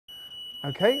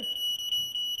Okay.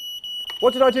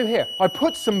 What did I do here? I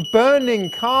put some burning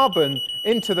carbon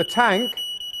into the tank,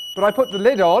 but I put the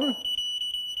lid on,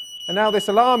 and now this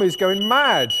alarm is going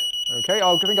mad. Okay,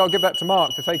 I think I'll give that to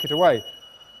Mark to take it away.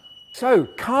 So,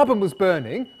 carbon was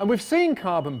burning, and we've seen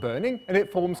carbon burning, and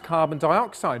it forms carbon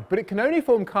dioxide. But it can only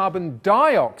form carbon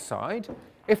dioxide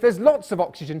if there's lots of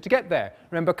oxygen to get there.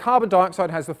 Remember, carbon dioxide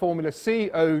has the formula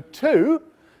CO2,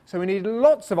 so we need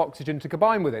lots of oxygen to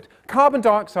combine with it. Carbon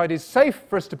dioxide is safe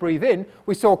for us to breathe in.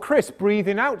 We saw Chris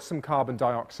breathing out some carbon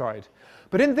dioxide.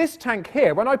 But in this tank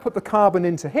here, when I put the carbon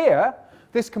into here,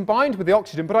 this combined with the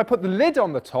oxygen, but I put the lid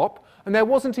on the top, and there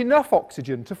wasn't enough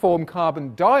oxygen to form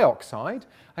carbon dioxide,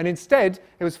 and instead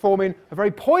it was forming a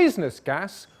very poisonous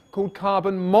gas called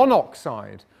carbon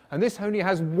monoxide. And this only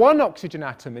has one oxygen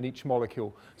atom in each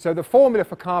molecule. So the formula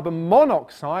for carbon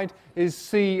monoxide is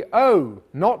CO,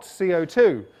 not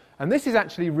CO2. And this is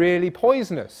actually really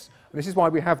poisonous. And this is why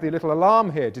we have the little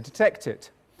alarm here to detect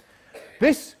it.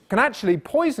 This can actually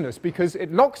poison us because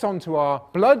it locks onto our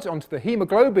blood, onto the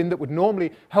hemoglobin that would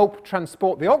normally help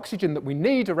transport the oxygen that we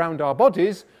need around our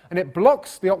bodies, and it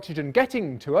blocks the oxygen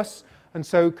getting to us, and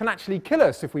so can actually kill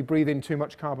us if we breathe in too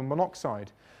much carbon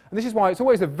monoxide. And this is why it's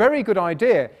always a very good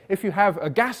idea, if you have a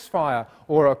gas fire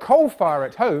or a coal fire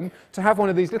at home, to have one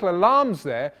of these little alarms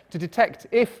there to detect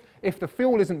if the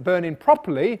fuel isn't burning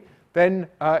properly, then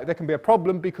there can be a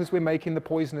problem because we're making the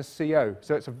poisonous CO.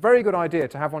 So it's a very good idea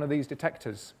to have one of these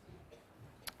detectors.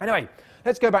 Anyway,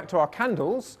 let's go back to our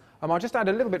candles. I'll just add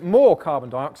a little bit more carbon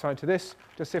dioxide to this,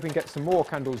 just see if we can get some more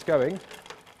candles going.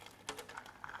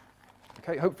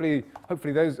 Okay, hopefully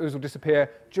those will disappear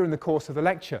during the course of the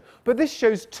lecture. But this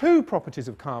shows two properties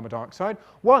of carbon dioxide.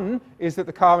 One is that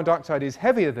the carbon dioxide is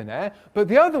heavier than air, but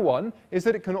the other one is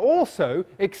that it can also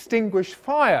extinguish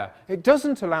fire. It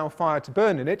doesn't allow fire to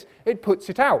burn in it, it puts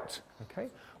it out. Okay?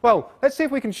 Well, let's see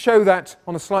if we can show that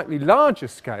on a slightly larger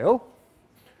scale.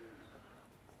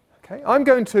 Okay, I'm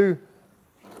going to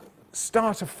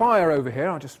start a fire over here.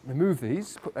 I'll just remove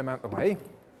these, put them out of the way.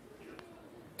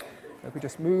 If we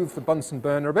just move the Bunsen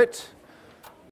burner a bit.